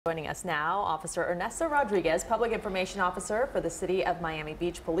Joining us now, Officer Ernesto Rodriguez, Public Information Officer for the City of Miami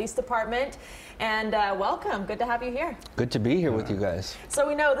Beach Police Department. And welcome. Good to have you here. Good to be here with you guys. So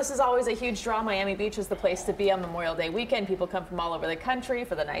we know this is always a huge draw. Miami Beach is the place to be on Memorial Day weekend. People come from all over the country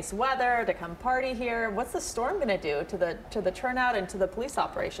for the nice weather to come party here. What's the storm going to do to the turnout and to the police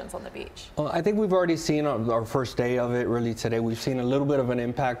operations on the beach? Well, I think we've already seen our first day of it really today. We've seen a little bit of an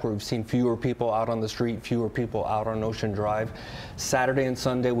impact where we've seen fewer people out on the street, fewer people out on Ocean Drive. Saturday and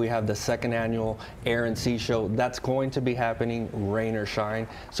Sunday we have the second annual Air and Sea Show. That's going to be happening, rain or shine.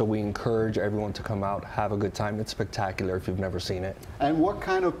 So we encourage everyone to come out, have a good time. It's spectacular if you've never seen it. And what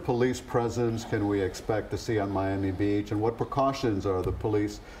kind of police presence can we expect to see on Miami Beach? And what precautions are the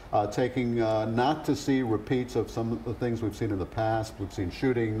police taking not to see repeats of some of the things we've seen in the past? We've seen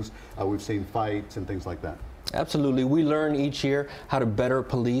shootings, we've seen fights and things like that. Absolutely. We learn each year how to better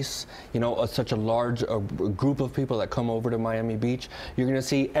police, such a large group of people that come over to Miami Beach. You're going to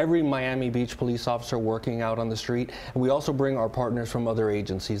see every Miami Beach police officer working out on the street. And we also bring our partners from other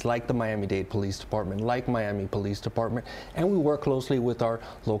agencies like the Miami-Dade Police Department, like Miami Police Department. And we work closely with our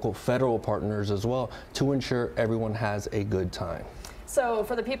local federal partners as well to ensure everyone has a good time. So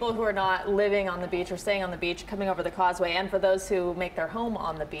for the people who are not living on the beach or staying on the beach, coming over the causeway, and for those who make their home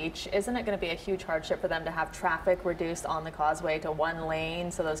on the beach, isn't it going to be a huge hardship for them to have traffic reduced on the causeway to one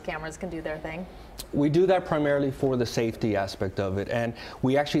lane so those cameras can do their thing? We do that primarily for the safety aspect of it, and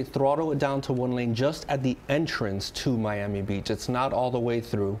we actually throttle it down to one lane just at the entrance to Miami Beach. It's not all the way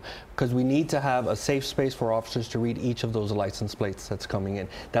through because we need to have a safe space for officers to read each of those license plates that's coming in.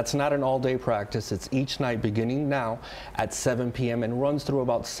 That's not an all-day practice. It's each night beginning now at 7 p.m. and runs through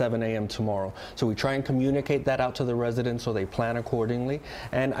about 7 a.m. tomorrow. So we try and communicate that out to the residents so they plan accordingly.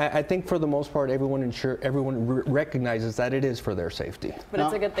 And I think for the most part, everyone recognizes that it is for their safety. But now,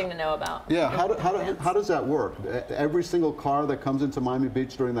 it's a good thing to know about. Yeah, how does that work? Every single car that comes into Miami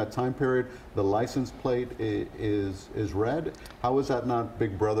Beach during that time period, the license plate is red. How is that not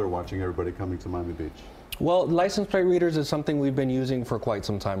Big Brother watching everybody coming to Miami Beach? Well, license plate readers is something we've been using for quite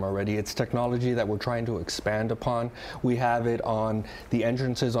some time already. It's technology that we're trying to expand upon. We have it on the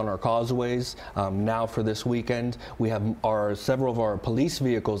entrances on our causeways. Now for this weekend, we have several of our police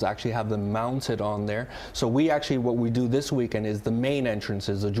vehicles actually have them mounted on there. So what we do this weekend is the main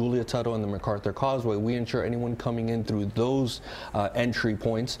entrances, the Julia Tuttle and the MacArthur Causeway. We ensure anyone coming in through those entry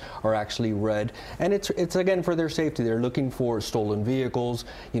points are actually red. And it's again for their safety. They're looking for stolen vehicles,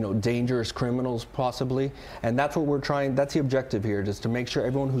 dangerous criminals possibly. And that's what we're trying, that's the objective here, just to make sure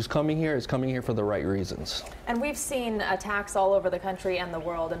everyone who's coming here is coming here for the right reasons. And we've seen attacks all over the country and the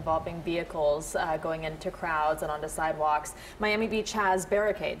world involving vehicles going into crowds and onto sidewalks. Miami Beach has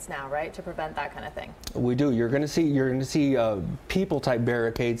barricades now, right, to prevent that kind of thing? We do. You're going to see people-type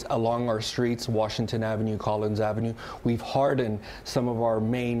barricades along our streets, Washington Avenue, Collins Avenue. We've hardened some of our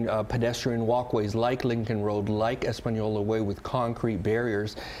main pedestrian walkways like Lincoln Road, like Espanola Way with concrete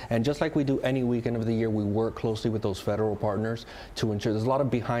barriers. And just like we do any weekend of the year, we work closely with those federal partners to ensure there's a lot of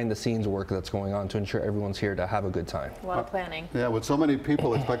behind-the-scenes work that's going on to ensure everyone's here to have a good time. A lot of planning. Yeah, with so many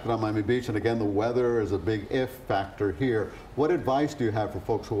people expected on Miami Beach, and again, the weather is a big if factor here. What advice do you have for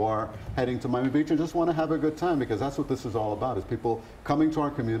folks who are heading to Miami Beach and just want to have a good time? Because that's what this is all about, is people coming to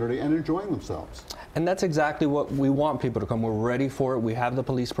our community and enjoying themselves. And that's exactly what we want people to come. We're ready for it. We have the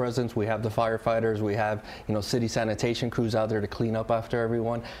police presence, we have the firefighters, we have city sanitation crews out there to clean up after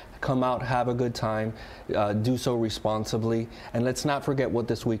everyone. Come out, have a good time, do so responsibly, and let's not forget what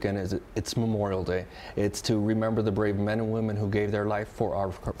this weekend is. It's Memorial Day. It's to remember the brave men and women who gave their life for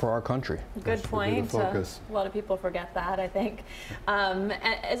our country. Good point. A lot of people forget that, I think.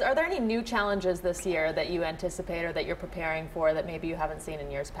 Are there any new challenges this year that you anticipate or that you're preparing for that maybe you haven't seen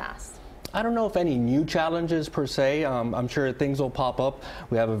in years past? I don't know if any new challenges per se. I'm sure things will pop up.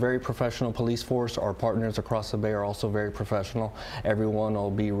 We have a very professional police force. Our partners across the Bay are also very professional. Everyone will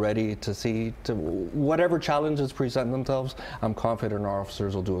be ready to see whatever challenges present themselves. I'm confident our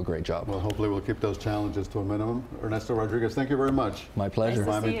officers will do a great job. Well, hopefully we'll keep those challenges to a minimum. Ernesto Rodriguez, thank you very much. My pleasure.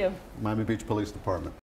 Nice to see you. Miami Beach Police Department.